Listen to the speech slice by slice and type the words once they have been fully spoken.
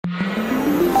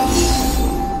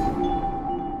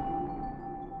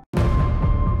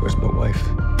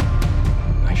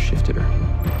shifted her.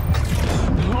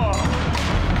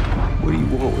 What do you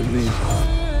want with me?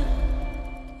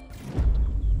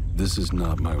 This is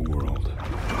not my world.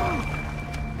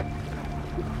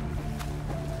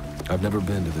 I've never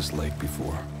been to this lake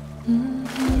before.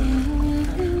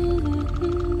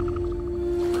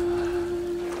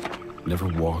 Never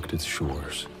walked its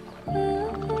shores.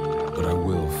 But I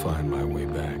will find my way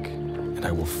back. And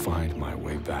I will find my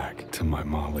way back to my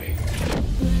Molly.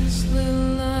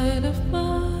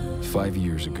 5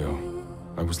 years ago,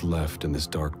 I was left in this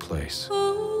dark place.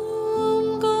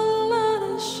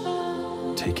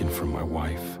 Taken from my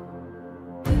wife.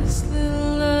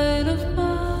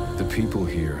 The people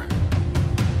here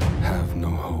have no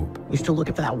hope. You still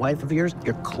looking for that wife of yours?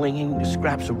 You're clinging to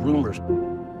scraps of rumors.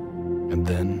 And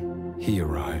then he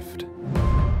arrived.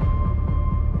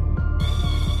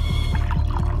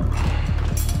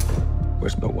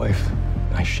 Where's my wife?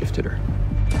 I shifted her.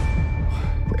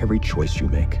 For every choice you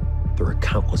make, there are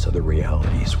countless other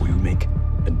realities where you make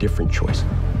a different choice.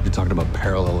 You're talking about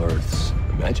parallel Earths.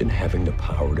 Imagine having the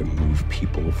power to move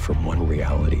people from one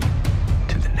reality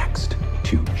to the next,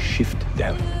 to shift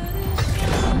them.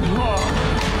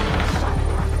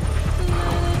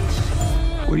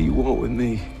 What do you want with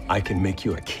me? I can make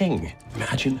you a king.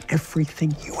 Imagine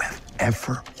everything you have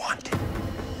ever wanted.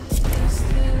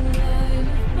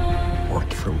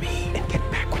 Work for me and get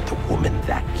back with the woman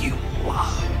that you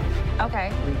love.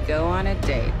 Okay, we go on a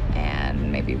date,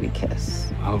 and maybe we kiss.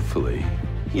 Hopefully.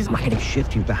 He's not gonna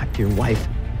shift you back to your wife.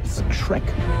 It's a trick.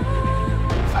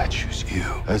 If I choose you,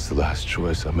 that's the last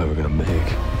choice I'm ever gonna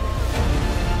make.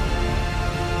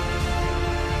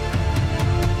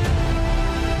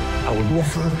 I will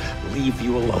never leave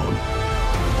you alone.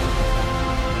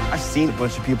 I've seen a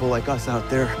bunch of people like us out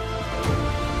there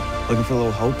looking for a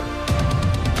little hope.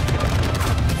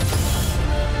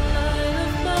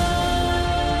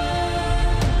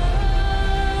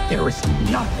 There is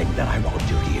nothing that I won't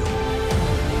do to you.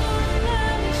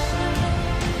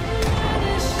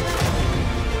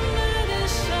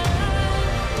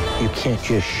 You can't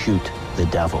just shoot the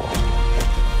devil.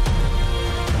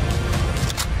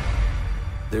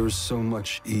 There is so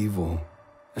much evil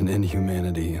and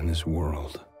inhumanity in this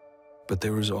world, but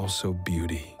there is also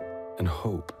beauty and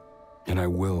hope, and I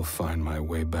will find my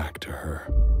way back to her.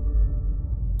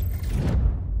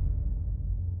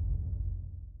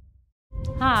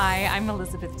 Hi, I'm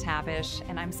Elizabeth Tabish,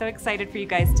 and I'm so excited for you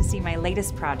guys to see my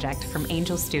latest project from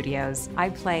Angel Studios. I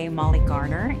play Molly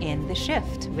Garner in The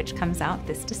Shift, which comes out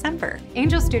this December.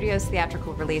 Angel Studios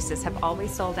theatrical releases have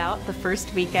always sold out the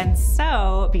first weekend,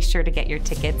 so be sure to get your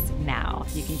tickets now.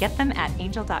 You can get them at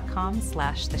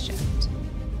angel.com/theshift.